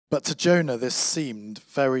But to Jonah this seemed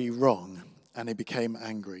very wrong, and he became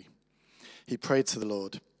angry. He prayed to the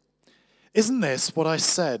Lord, "Isn't this what I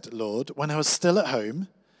said, Lord, when I was still at home?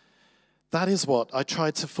 That is what I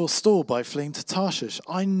tried to forestall by fleeing to Tarshish.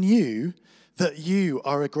 I knew that you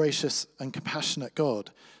are a gracious and compassionate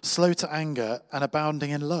God, slow to anger and abounding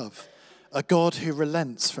in love, a God who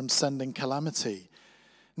relents from sending calamity.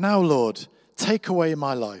 Now, Lord, take away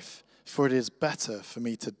my life, for it is better for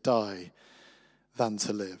me to die than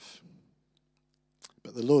to live."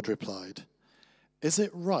 But the Lord replied, "Is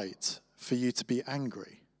it right for you to be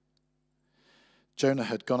angry?" Jonah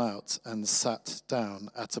had gone out and sat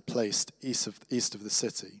down at a place east of the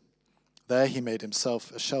city. There he made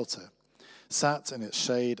himself a shelter, sat in its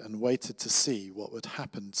shade, and waited to see what would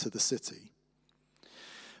happen to the city.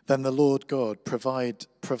 Then the Lord God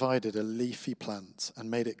provided a leafy plant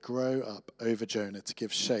and made it grow up over Jonah to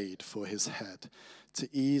give shade for his head, to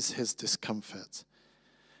ease his discomfort.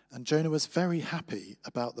 And Jonah was very happy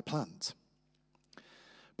about the plant.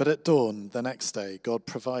 But at dawn the next day, God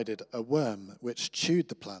provided a worm which chewed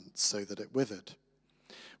the plant so that it withered.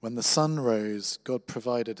 When the sun rose, God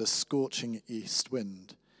provided a scorching east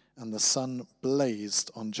wind, and the sun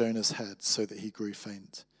blazed on Jonah's head so that he grew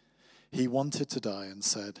faint. He wanted to die and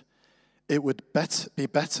said, "It would be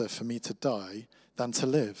better for me to die than to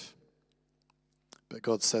live." But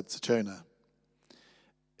God said to Jonah,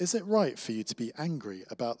 "Is it right for you to be angry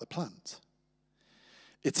about the plant?"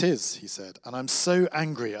 "It is," he said, "and I'm so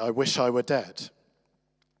angry I wish I were dead."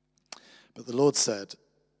 But the Lord said,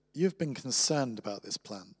 "You have been concerned about this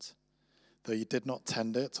plant, though you did not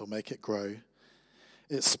tend it or make it grow.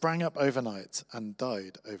 It sprang up overnight and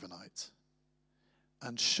died overnight.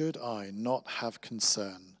 And should I not have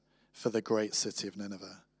concern for the great city of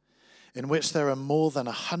Nineveh, in which there are more than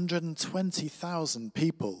 120,000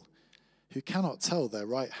 people who cannot tell their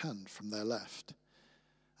right hand from their left,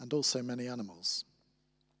 and also many animals?"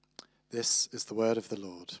 This is the word of the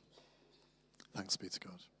Lord. Thanks be to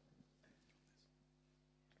God.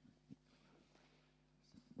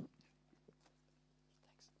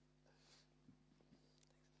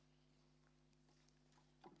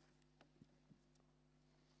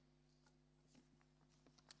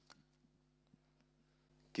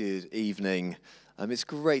 Good evening. It's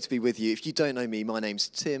great to be with you. If you don't know me, my name's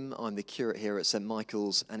Tim. I'm the curate here at St.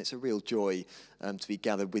 Michael's, and it's a real joy to be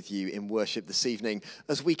gathered with you in worship this evening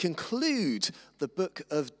as we conclude the book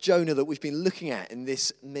of Jonah that we've been looking at in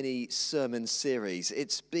this mini sermon series.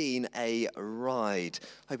 It's been a ride.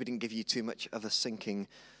 Hope it didn't give you too much of a sinking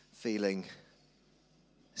feeling.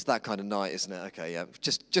 It's that kind of night, isn't it? Okay, yeah.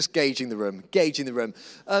 Just gauging the room.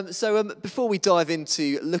 Before we dive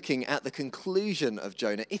into looking at the conclusion of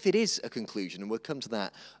Jonah, if it is a conclusion, and we'll come to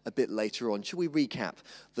that a bit later on, shall we recap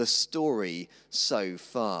the story so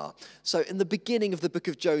far? So in the beginning of the book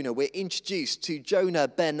of Jonah, we're introduced to Jonah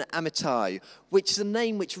ben Amittai, which is a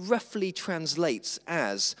name which roughly translates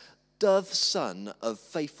as Dove, Son of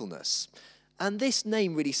Faithfulness. And this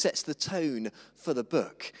name really sets the tone for the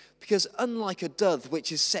book, because unlike a dove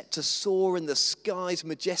which is set to soar in the skies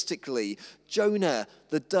majestically, Jonah,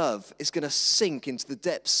 the dove, is going to sink into the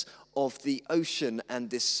depths of the ocean and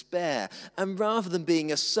despair. And rather than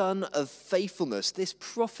being a son of faithfulness, this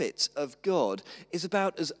prophet of God is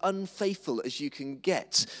about as unfaithful as you can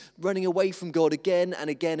get, running away from God again and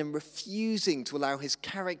again and refusing to allow his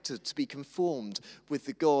character to be conformed with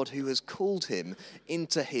the God who has called him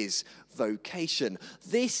into his vocation.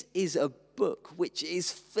 This is a book which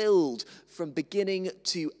is filled from beginning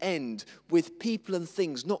to end with people and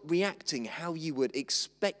things not reacting how you would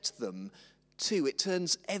expect them to. It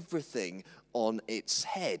turns everything on its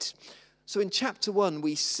head. So in chapter 1,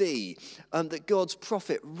 we see that God's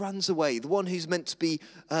prophet runs away. The one who's meant to be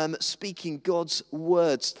speaking God's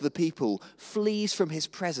words to the people flees from his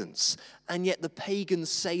presence. And yet the pagan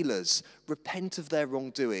sailors repent of their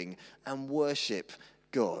wrongdoing and worship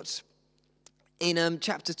God. In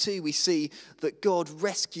chapter 2, we see that God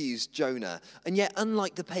rescues Jonah. And yet,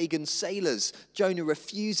 unlike the pagan sailors, Jonah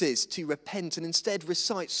refuses to repent and instead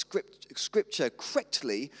recites scripture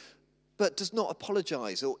correctly, but does not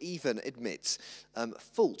apologize or even admit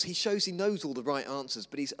fault. He shows he knows all the right answers,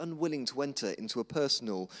 but he's unwilling to enter into a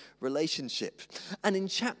personal relationship. And in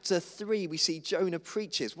chapter 3, we see Jonah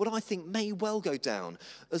preaches what I think may well go down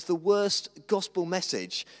as the worst gospel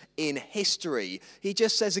message in history. He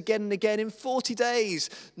just says again and again, in 40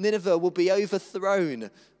 days, Nineveh will be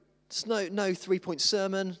overthrown. It's no three-point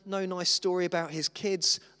sermon, no nice story about his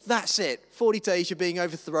kids. That's it. 40 days, you're being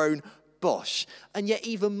overthrown. bosh. And yet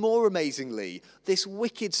even more amazingly, this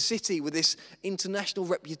wicked city with this international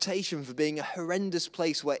reputation for being a horrendous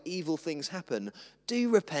place where evil things happen, do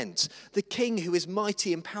repent. The king, who is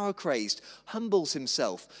mighty and power-crazed, humbles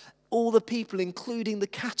himself. All the people, including the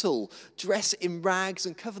cattle, dress in rags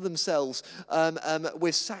and cover themselves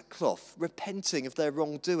with sackcloth, repenting of their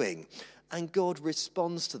wrongdoing. And God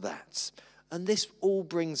responds to that. And this all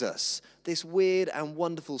brings us this weird and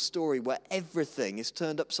wonderful story where everything is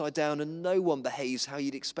turned upside down and no one behaves how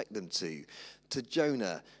you'd expect them to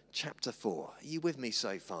Jonah chapter 4. Are you with me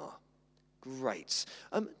so far? Great.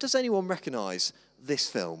 Does anyone recognise this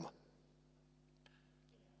film?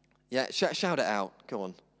 Yeah, shout it out. Go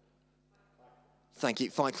on. Thank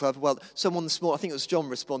you, Fight Club. Well, someone this morning, I think it was John,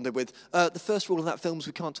 responded with, the first rule of that film is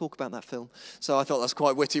we can't talk about that film. So I thought that's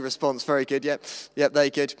quite a witty response. Very good, yep,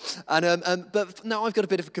 very good. And but now I've got a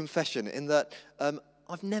bit of a confession in that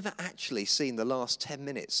I've never actually seen the last 10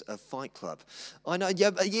 minutes of Fight Club. I know,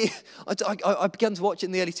 I began to watch it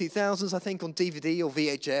in the early 2000s, I think, on DVD or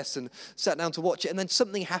VHS, and sat down to watch it, and then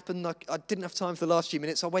something happened. I didn't have time for the last few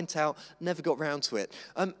minutes. I went out, never got round to it.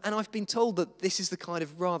 And I've been told that this is the kind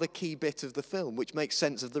of rather key bit of the film, which makes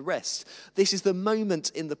sense of the rest. This is the moment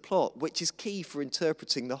in the plot which is key for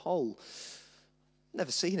interpreting the whole.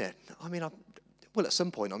 Never seen it. I mean, well, at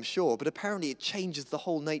some point, I'm sure, but apparently it changes the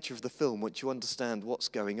whole nature of the film once you understand what's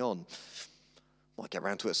going on. Might get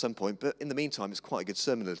around to it at some point, but in the meantime, it's quite a good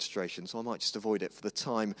sermon illustration, so I might just avoid it for the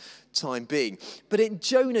time being. But in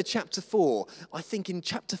Jonah chapter 4, I think in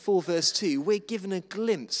chapter 4, verse 2, we're given a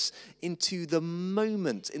glimpse into the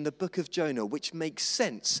moment in the book of Jonah which makes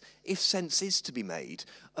sense, if sense is to be made,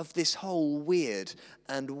 of this whole weird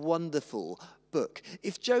and wonderful book.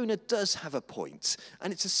 If Jonah does have a point,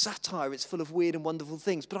 and it's a satire, it's full of weird and wonderful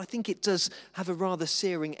things, but I think it does have a rather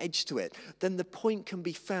searing edge to it, then the point can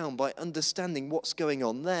be found by understanding what's going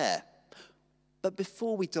on there. But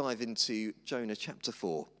before we dive into Jonah chapter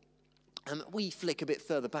 4, we flick a bit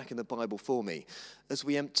further back in the Bible for me as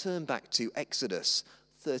we turn back to Exodus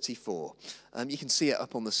 34. You can see it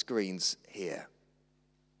up on the screens here.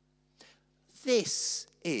 This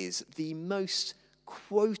is the most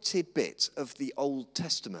quoted bit of the Old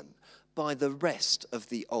Testament by the rest of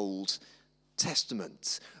the Old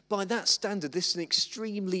Testament. By that standard, this is an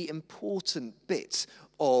extremely important bit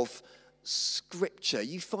of Scripture.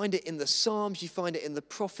 You find it in the Psalms, you find it in the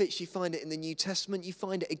prophets, you find it in the New Testament, you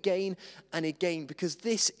find it again and again, because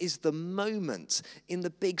this is the moment in the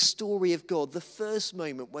big story of God, the first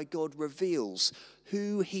moment where God reveals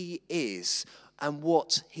who he is and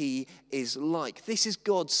what he is like. This is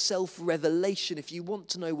God's self-revelation. If you want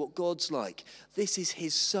to know what God's like, this is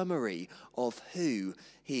his summary of who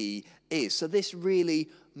he is. So this really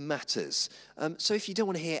matters. So if you don't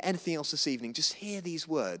want to hear anything else this evening, just hear these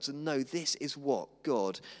words and know this is what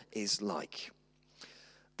God is like.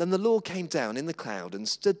 Then the Lord came down in the cloud and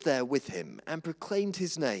stood there with him and proclaimed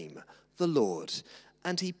his name, the Lord.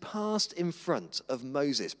 And he passed in front of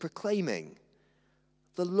Moses, proclaiming,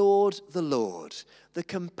 the Lord, the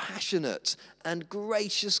compassionate and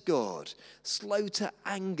gracious God, slow to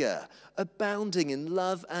anger, abounding in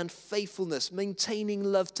love and faithfulness, maintaining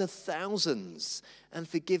love to thousands, and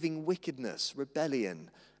forgiving wickedness,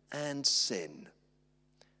 rebellion, and sin.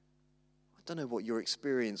 I don't know what your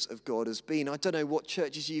experience of God has been. I don't know what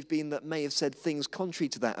churches you've been that may have said things contrary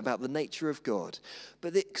to that about the nature of God.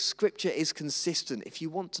 But the Scripture is consistent. If you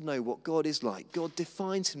want to know what God is like, God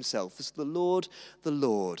defines himself as the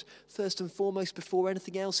Lord. First and foremost, before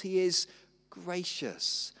anything else, he is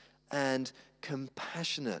gracious and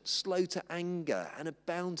compassionate, slow to anger, and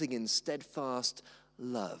abounding in steadfast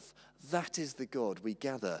love. That is the God we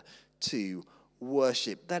gather to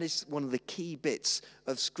worship. That is one of the key bits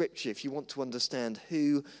of Scripture if you want to understand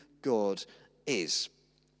who God is.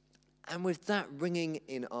 And with that ringing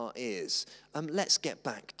in our ears, let's get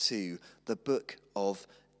back to the book of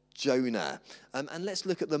Jonah. And let's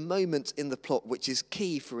look at the moment in the plot which is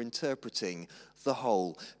key for interpreting the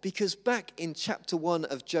whole. Because back in chapter 1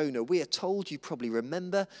 of Jonah, we are told, you probably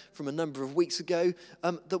remember from a number of weeks ago,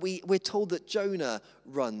 that we're told that Jonah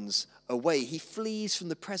runs away. He flees from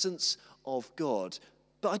the presence of God.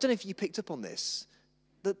 But I don't know if you picked up on this.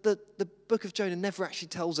 The book of Jonah never actually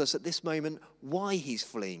tells us at this moment why he's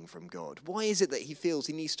fleeing from God. Why is it that he feels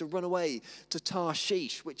he needs to run away to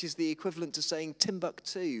Tarshish, which is the equivalent to saying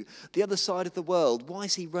Timbuktu, the other side of the world? Why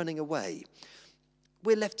is he running away?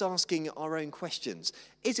 We're left asking our own questions.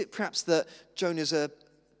 Is it perhaps that Jonah's a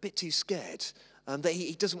bit too scared? that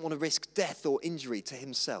he doesn't want to risk death or injury to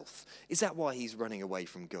himself? Is that why he's running away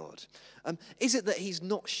from God? Is it that he's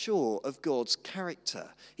not sure of God's character?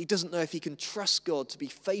 He doesn't know if he can trust God to be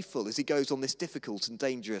faithful as he goes on this difficult and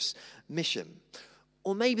dangerous mission.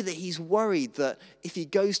 Or maybe that he's worried that if he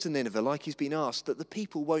goes to Nineveh, like he's been asked, that the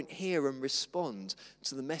people won't hear and respond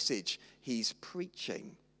to the message he's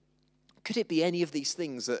preaching. Could it be any of these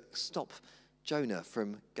things that stop Jonah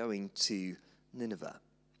from going to Nineveh?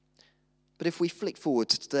 But if we flick forward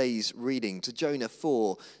to today's reading, to Jonah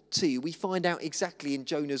 4:2, we find out exactly in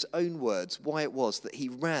Jonah's own words why it was that he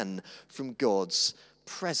ran from God's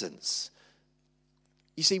presence.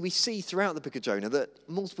 You see, we see throughout the book of Jonah that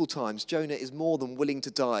multiple times Jonah is more than willing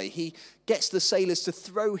to die. He gets the sailors to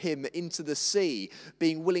throw him into the sea,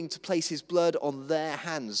 being willing to place his blood on their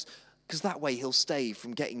hands, because that way he'll stay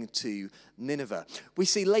from getting to Nineveh. We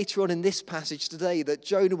see later on in this passage today that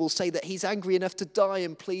Jonah will say that he's angry enough to die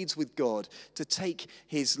and pleads with God to take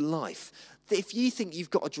his life. That if you think you've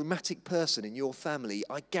got a dramatic person in your family,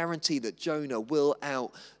 I guarantee that Jonah will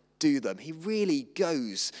outdo them. He really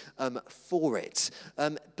goes for it.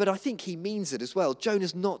 But I think he means it as well.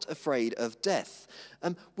 Jonah's not afraid of death.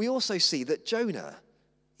 We also see that Jonah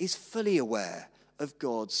is fully aware of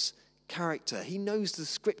God's character. He knows the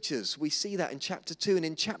scriptures. We see that in chapter 2, and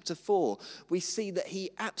in chapter 4 we see that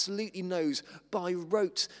he absolutely knows by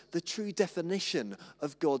rote the true definition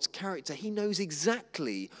of God's character. He knows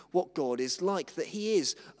exactly what God is like, that he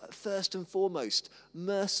is first and foremost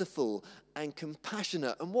merciful and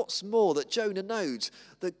compassionate. And what's more, that Jonah knows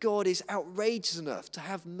that God is outrageous enough to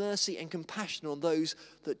have mercy and compassion on those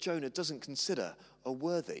that Jonah doesn't consider are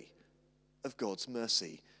worthy of God's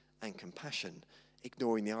mercy and compassion,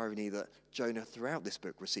 ignoring the irony that Jonah throughout this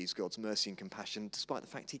book receives God's mercy and compassion despite the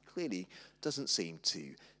fact he clearly doesn't seem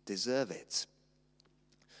to deserve it.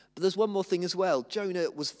 But there's one more thing as well.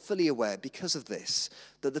 Jonah was fully aware because of this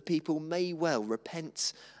that the people may well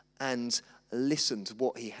repent and listen to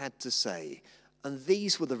what he had to say. And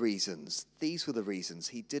these were the reasons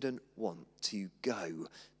he didn't want to go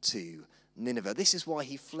to Nineveh. This is why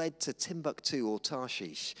he fled to Timbuktu or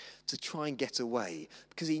Tarshish, to try and get away,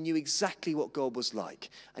 because he knew exactly what God was like,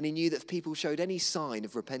 and he knew that if people showed any sign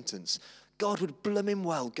of repentance, God would blooming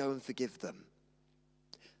well go and forgive them.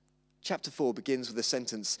 Chapter 4 begins with a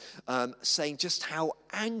sentence saying just how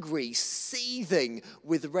angry, seething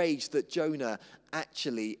with rage that Jonah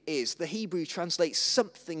actually is. The Hebrew translates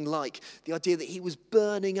something like the idea that he was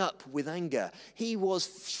burning up with anger. He was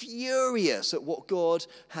furious at what God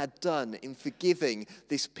had done in forgiving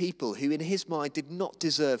this people who in his mind did not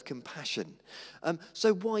deserve compassion.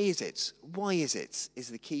 So why is it is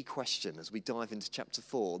the key question as we dive into chapter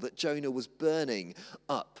 4, that Jonah was burning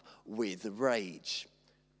up with rage?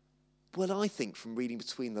 Well, I think from reading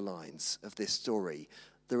between the lines of this story,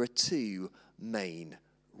 there are two main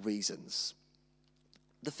reasons.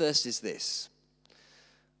 The first is this,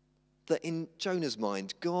 that in Jonah's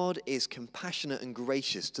mind, God is compassionate and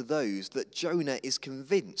gracious to those that Jonah is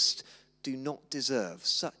convinced do not deserve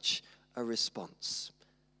such a response.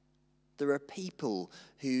 There are people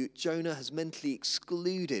who Jonah has mentally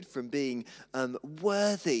excluded from being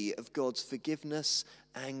worthy of God's forgiveness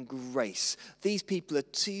and grace. These people are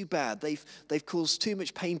too bad. They've caused too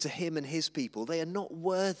much pain to him and his people. They are not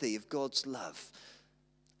worthy of God's love.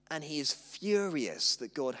 And he is furious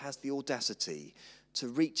that God has the audacity to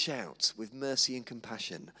reach out with mercy and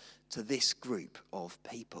compassion to this group of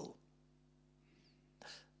people.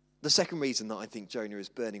 The second reason that I think Jonah is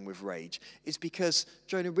burning with rage is because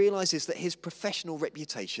Jonah realizes that his professional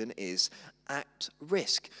reputation is at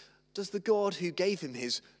risk. Does the God who gave him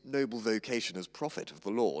his noble vocation as prophet of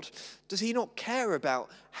the Lord, does he not care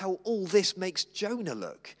about how all this makes Jonah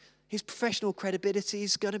look? His professional credibility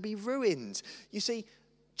is going to be ruined. You see,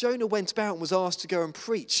 Jonah went about and was asked to go and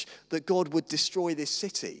preach that God would destroy this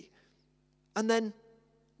city. And then,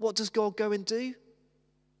 what does God go and do?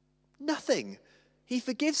 Nothing. He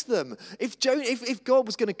forgives them. If God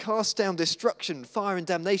was going to cast down destruction, fire and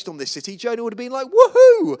damnation on this city, Jonah would have been like,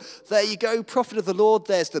 woohoo! There you go, prophet of the Lord.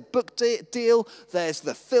 There's the book deal. There's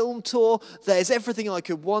the film tour. There's everything I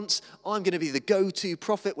could want. I'm going to be the go-to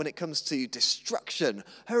prophet when it comes to destruction.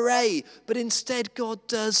 Hooray! But instead, God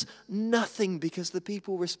does nothing because the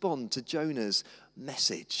people respond to Jonah's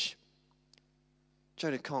message.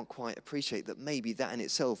 Jonah can't quite appreciate that maybe that in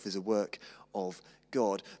itself is a work of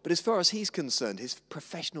God. But as far as he's concerned, his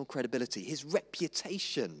professional credibility, his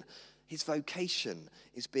reputation, his vocation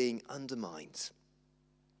is being undermined.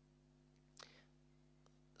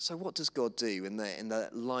 So what does God do in the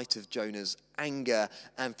light of Jonah's anger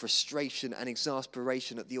and frustration and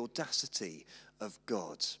exasperation at the audacity of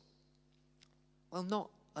God? Well, not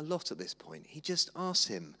a lot at this point. He just asks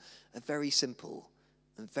him a very simple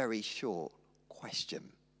and very short question.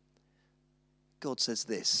 God says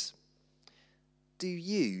this: do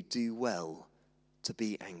you do well to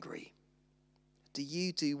be angry? Do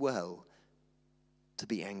you do well to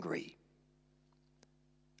be angry?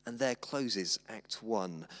 And there closes Act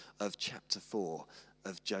 1 of chapter 4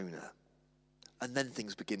 of Jonah. And then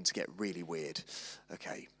things begin to get really weird.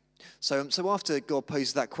 Okay. So after God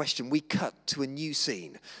poses that question, we cut to a new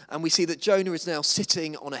scene. And we see that Jonah is now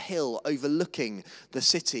sitting on a hill overlooking the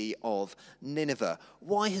city of Nineveh.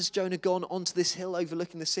 Why has Jonah gone onto this hill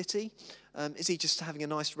overlooking the city? Is he just having a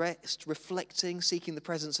nice rest, reflecting, seeking the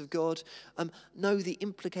presence of God? No, the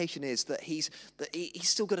implication is that he's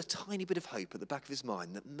still got a tiny bit of hope at the back of his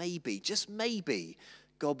mind that maybe, just maybe,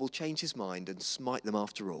 God will change his mind and smite them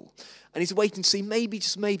after all. And he's waiting to see, maybe,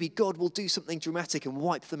 just maybe, God will do something dramatic and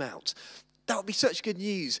wipe them out. That would be such good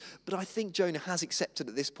news. But I think Jonah has accepted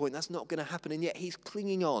at this point that's not going to happen. And yet he's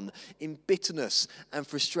clinging on in bitterness and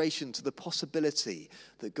frustration to the possibility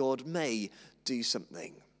that God may do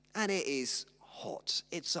something. And it is hot.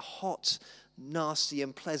 It's a hot, nasty,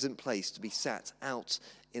 unpleasant place to be sat out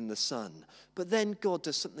in the sun. But then God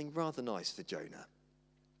does something rather nice for Jonah.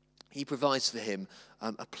 He provides for him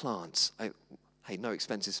a plant. Hey, no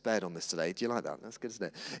expenses spared on this today. Do you like that? That's good, isn't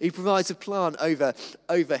it? He provides a plant over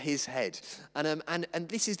his head. And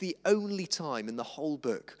this is the only time in the whole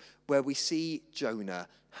book where we see Jonah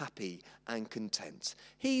happy and content.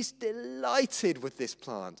 He's delighted with this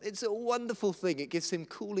plant. It's a wonderful thing. It gives him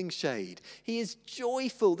cooling shade. He is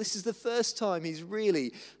joyful. This is the first time he's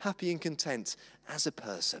really happy and content as a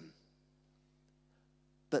person.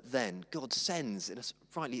 But then God sends, in a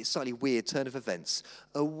slightly weird turn of events,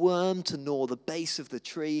 a worm to gnaw the base of the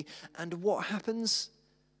tree. And what happens?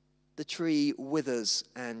 The tree withers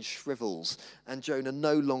and shrivels, and Jonah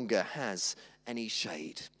no longer has any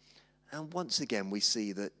shade. And once again, we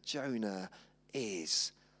see that Jonah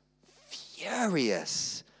is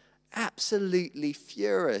furious. Absolutely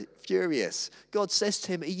furious. God says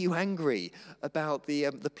to him, are you angry about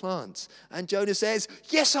the plants? And Jonah says,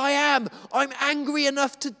 yes, I am. I'm angry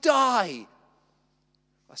enough to die.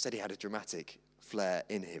 I said he had a dramatic flair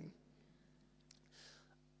in him.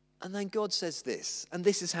 And then God says this, and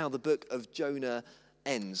this is how the book of Jonah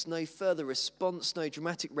ends. No further response, no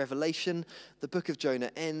dramatic revelation. The book of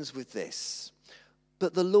Jonah ends with this.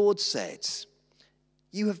 But the Lord said,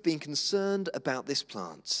 you have been concerned about this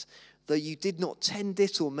plant, though you did not tend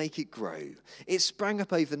it or make it grow. It sprang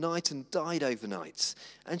up overnight and died overnight.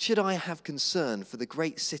 And should I not have concern for the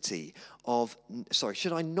great city of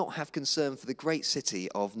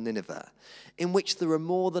Nineveh, in which there are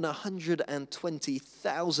more than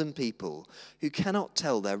 120,000 people who cannot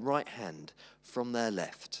tell their right hand from their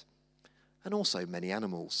left, and also many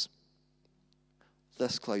animals?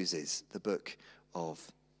 Thus closes the book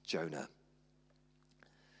of Jonah.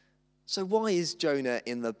 So why is Jonah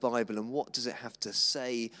in the Bible, and what does it have to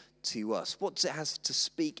say to us? What does it have to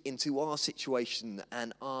speak into our situation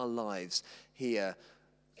and our lives here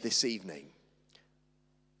this evening?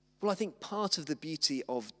 Well, I think part of the beauty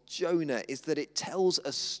of Jonah is that it tells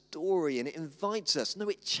a story and it invites us, no,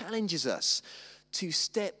 it challenges us to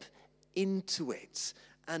step into it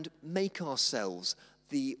and make ourselves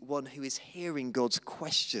the one who is hearing God's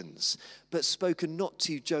questions, but spoken not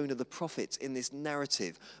to Jonah the prophet in this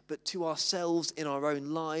narrative, but to ourselves in our own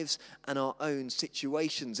lives and our own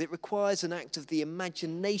situations. It requires an act of the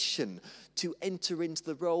imagination to enter into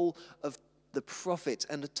the role of the prophet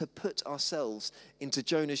and to put ourselves into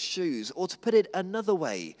Jonah's shoes, or to put it another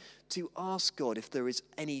way, to ask God if there is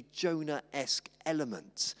any Jonah-esque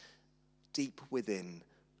element deep within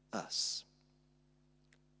us.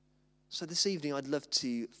 So this evening, I'd love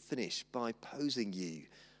to finish by posing you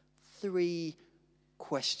 3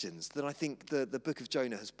 questions that I think the book of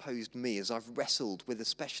Jonah has posed me as I've wrestled with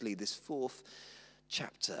especially this 4th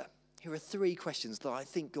chapter. Here are 3 questions that I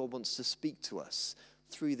think God wants to speak to us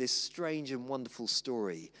through this strange and wonderful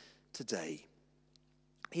story today.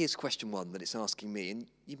 Here's question 1 that it's asking me, and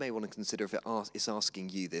you may want to consider if it's asking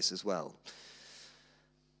you this as well.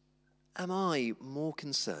 Am I more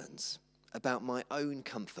concerned about my own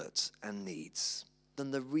comfort and needs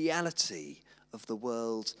than the reality of the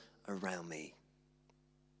world around me?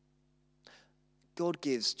 God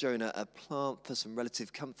gives Jonah a plant for some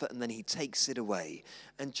relative comfort, and then he takes it away.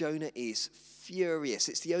 And Jonah is furious.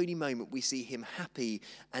 It's the only moment we see him happy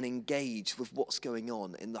and engaged with what's going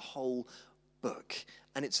on in the whole book.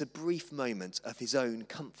 And it's a brief moment of his own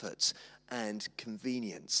comfort and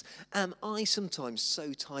convenience? Am I sometimes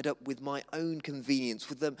so tied up with my own convenience,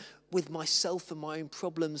 with myself and my own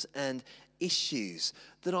problems and issues,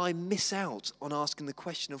 that I miss out on asking the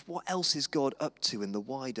question of what else is God up to in the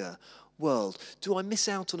wider world? Do I miss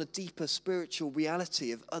out on a deeper spiritual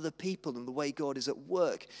reality of other people and the way God is at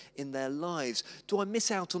work in their lives? Do I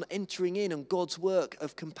miss out on entering in on God's work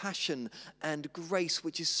of compassion and grace,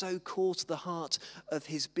 which is so core to the heart of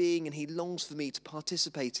his being and he longs for me to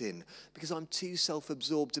participate in, because I'm too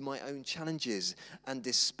self-absorbed in my own challenges and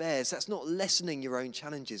despairs? That's not lessening your own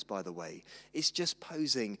challenges, by the way. It's just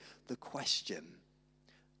posing the question.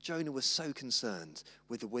 Jonah was so concerned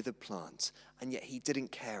with the withered plant, and yet he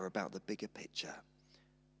didn't care about the bigger picture.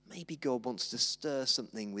 Maybe God wants to stir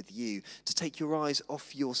something with you, to take your eyes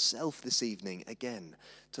off yourself this evening again,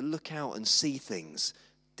 to look out and see things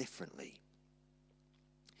differently.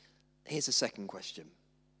 Here's a second question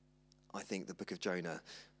I think the book of Jonah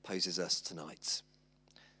poses us tonight.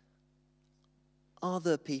 Are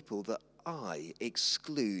there people that I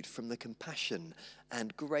exclude from the compassion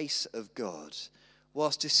and grace of God,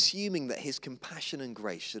 whilst assuming that his compassion and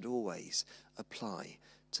grace should always apply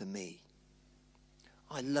to me?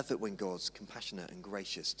 I love it when God's compassionate and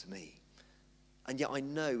gracious to me. And yet I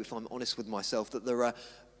know, if I'm honest with myself, that there are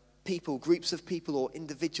people, groups of people or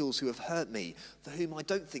individuals who have hurt me, for whom I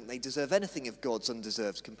don't think they deserve anything of God's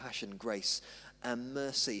undeserved compassion, grace, and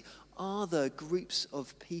mercy. Are there groups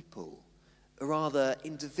of people, or are there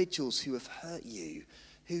individuals who have hurt you,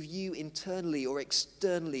 who you internally or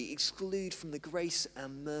externally exclude from the grace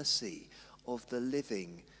and mercy of the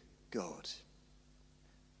living God?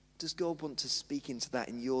 Does God want to speak into that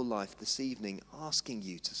in your life this evening, asking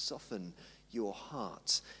you to soften your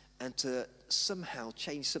heart and to somehow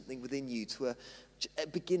change something within you, to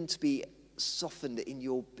begin to be softened in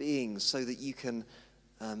your being, so that you can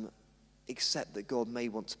accept that God may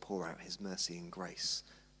want to pour out his mercy and grace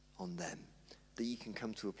on them, that you can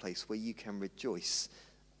come to a place where you can rejoice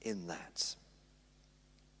in that?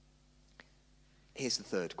 Here's the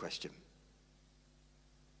third question.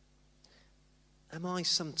 Am I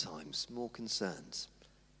sometimes more concerned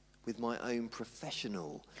with my own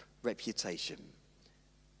professional reputation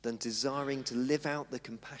than desiring to live out the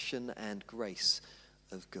compassion and grace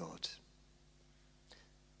of God?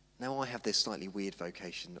 Now, I have this slightly weird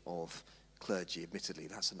vocation of clergy, admittedly.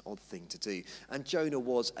 That's an odd thing to do. And Jonah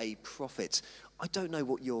was a prophet. I don't know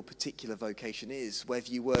what your particular vocation is, whether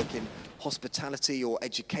you work in hospitality or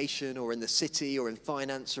education or in the city or in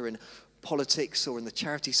finance or in politics or in the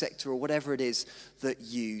charity sector or whatever it is that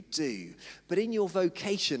you do. But in your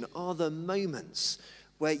vocation, are there moments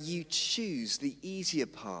where you choose the easier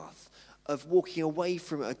path of walking away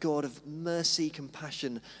from a God of mercy,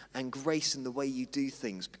 compassion, and grace in the way you do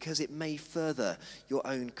things, because it may further your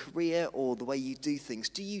own career or the way you do things?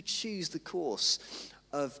 Do you choose the course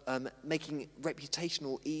of making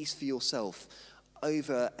reputational ease for yourself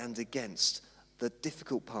over and against the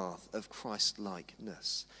difficult path of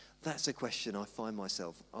Christ-likeness? That's a question I find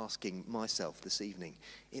myself asking myself this evening.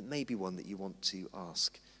 It may be one that you want to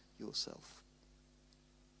ask yourself.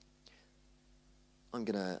 I'm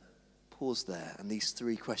going to pause there, and these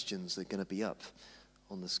three questions are going to be up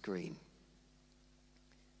on the screen.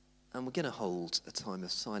 And we're going to hold a time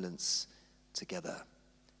of silence together.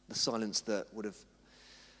 The silence that would have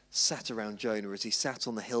sat around Jonah as he sat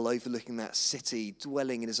on the hill overlooking that city,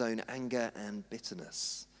 dwelling in his own anger and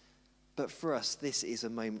bitterness. But for us, this is a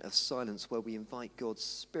moment of silence where we invite God's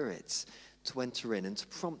Spirit to enter in and to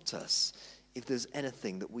prompt us if there's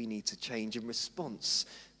anything that we need to change in response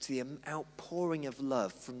to the outpouring of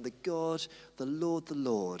love from the God, the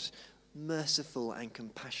Lord, merciful and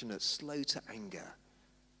compassionate, slow to anger,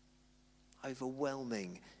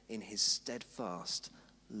 overwhelming in his steadfast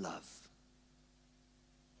love.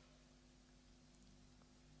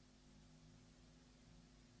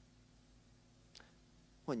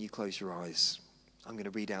 Why don't you close your eyes? I'm going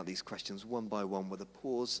to read out these questions one by one with a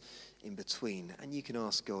pause in between, and you can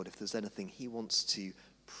ask God if there's anything he wants to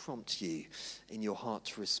prompt you in your heart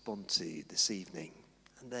to respond to this evening.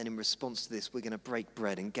 And then in response to this, we're going to break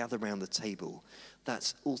bread and gather around the table.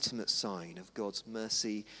 That's ultimate sign of God's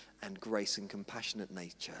mercy and grace and compassionate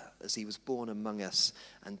nature, as he was born among us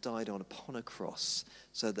and died upon a cross,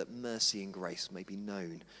 so that mercy and grace may be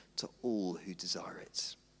known to all who desire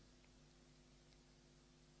it.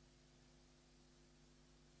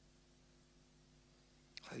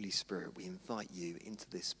 Holy Spirit, we invite you into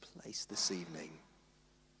this place this evening.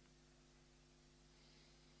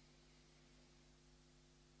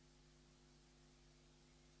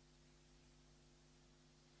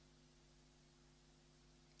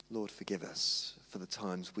 Lord, forgive us for the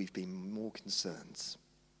times we've been more concerned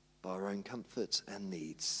by our own comfort and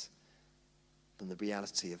needs than the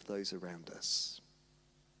reality of those around us.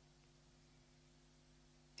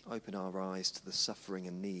 Open our eyes to the suffering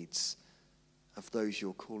and needs of those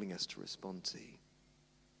you're calling us to respond to.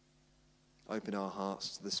 Open our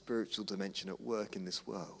hearts to the spiritual dimension at work in this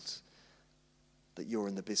world, that you're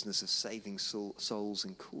in the business of saving souls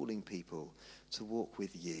and calling people to walk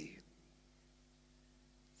with you.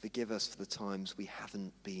 Forgive us for the times we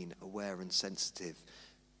haven't been aware and sensitive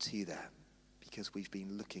to that because we've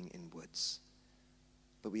been looking inwards.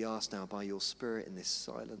 But we ask now by your Spirit in this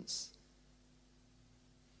silence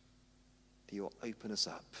that you'll open us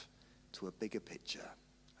up to a bigger picture,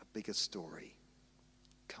 a bigger story.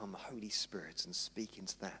 Come, Holy Spirit, and speak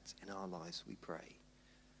into that in our lives, we pray.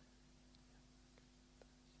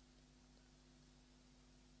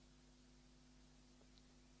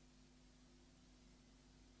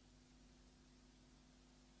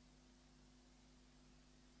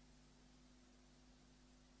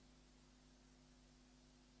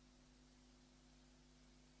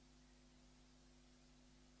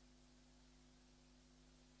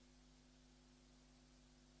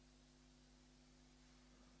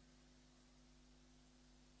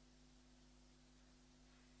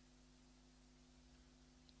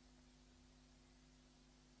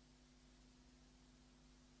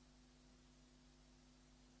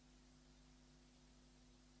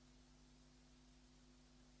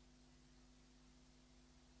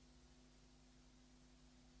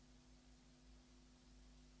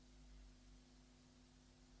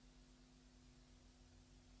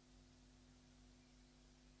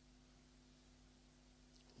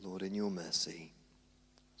 Lord, in your mercy,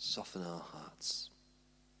 soften our hearts.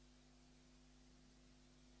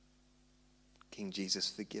 King Jesus,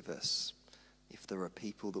 forgive us if there are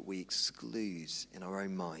people that we exclude in our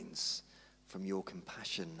own minds from your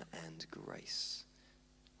compassion and grace,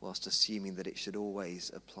 whilst assuming that it should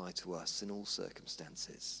always apply to us in all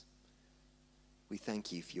circumstances. We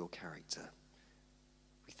thank you for your character.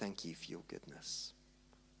 We thank you for your goodness.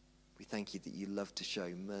 We thank you that you love to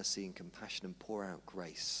show mercy and compassion and pour out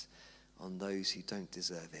grace on those who don't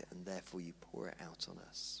deserve it, and therefore you pour it out on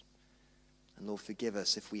us. And Lord, forgive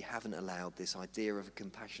us if we haven't allowed this idea of a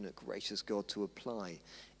compassionate, gracious God to apply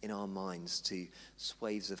in our minds to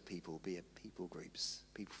swathes of people, be it people groups,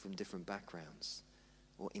 people from different backgrounds,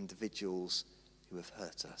 or individuals who have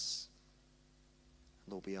hurt us.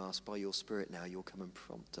 Lord, we ask by your Spirit now you'll come and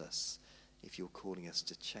prompt us if you're calling us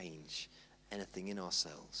to change anything in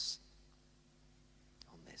ourselves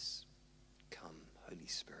on this. Come, Holy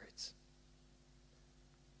Spirit.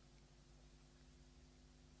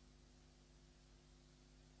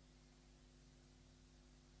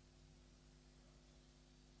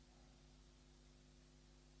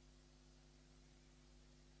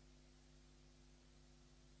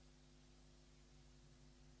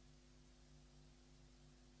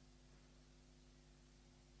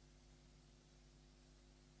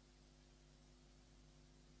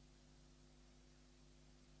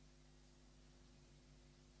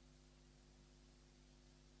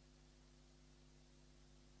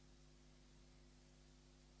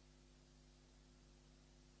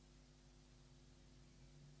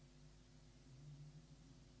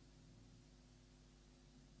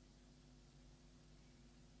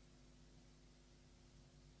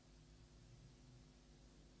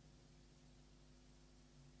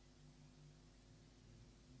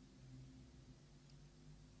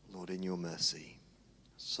 Lord, in your mercy,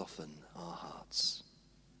 soften our hearts.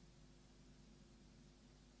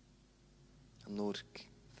 And Lord,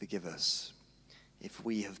 forgive us if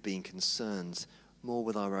we have been concerned more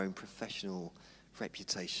with our own professional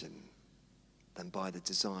reputation than by the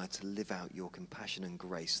desire to live out your compassion and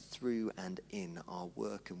grace through and in our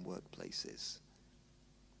work and workplaces.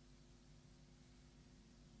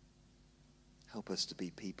 Help us to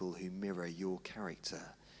be people who mirror your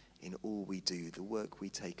character in all we do, the work we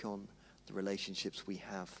take on, the relationships we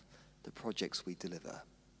have, the projects we deliver.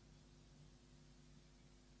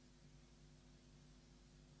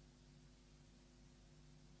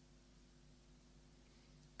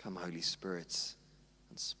 Come, Holy Spirit,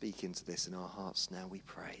 and speak into this in our hearts now, we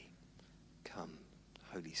pray. Come,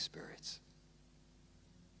 Holy Spirit.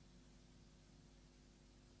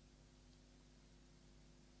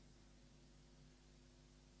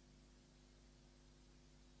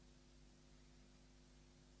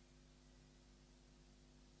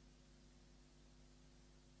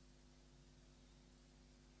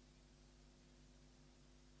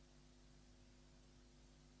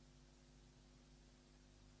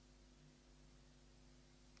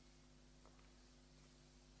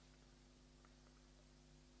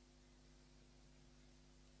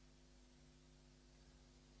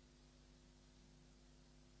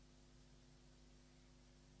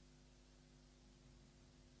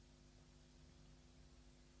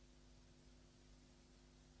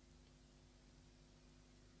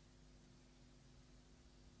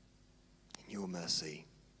 mercy.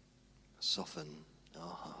 Soften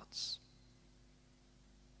our hearts.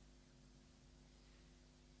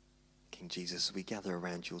 King Jesus, as we gather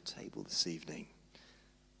around your table this evening,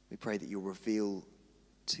 we pray that you'll reveal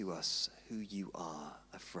to us who you are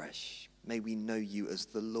afresh. May we know you as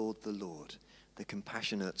the Lord, the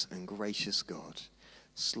compassionate and gracious God,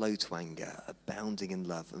 slow to anger, abounding in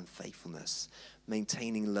love and faithfulness,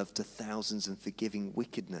 maintaining love to thousands and forgiving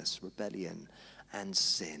wickedness, rebellion, and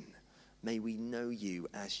sin. May we know you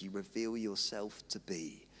as you reveal yourself to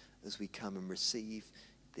be as we come and receive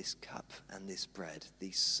this cup and this bread,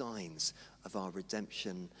 these signs of our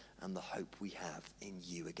redemption and the hope we have in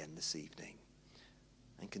you again this evening.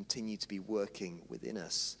 And continue to be working within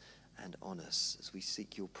us and on us as we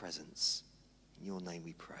seek your presence. In your name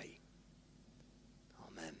we pray.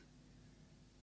 Amen.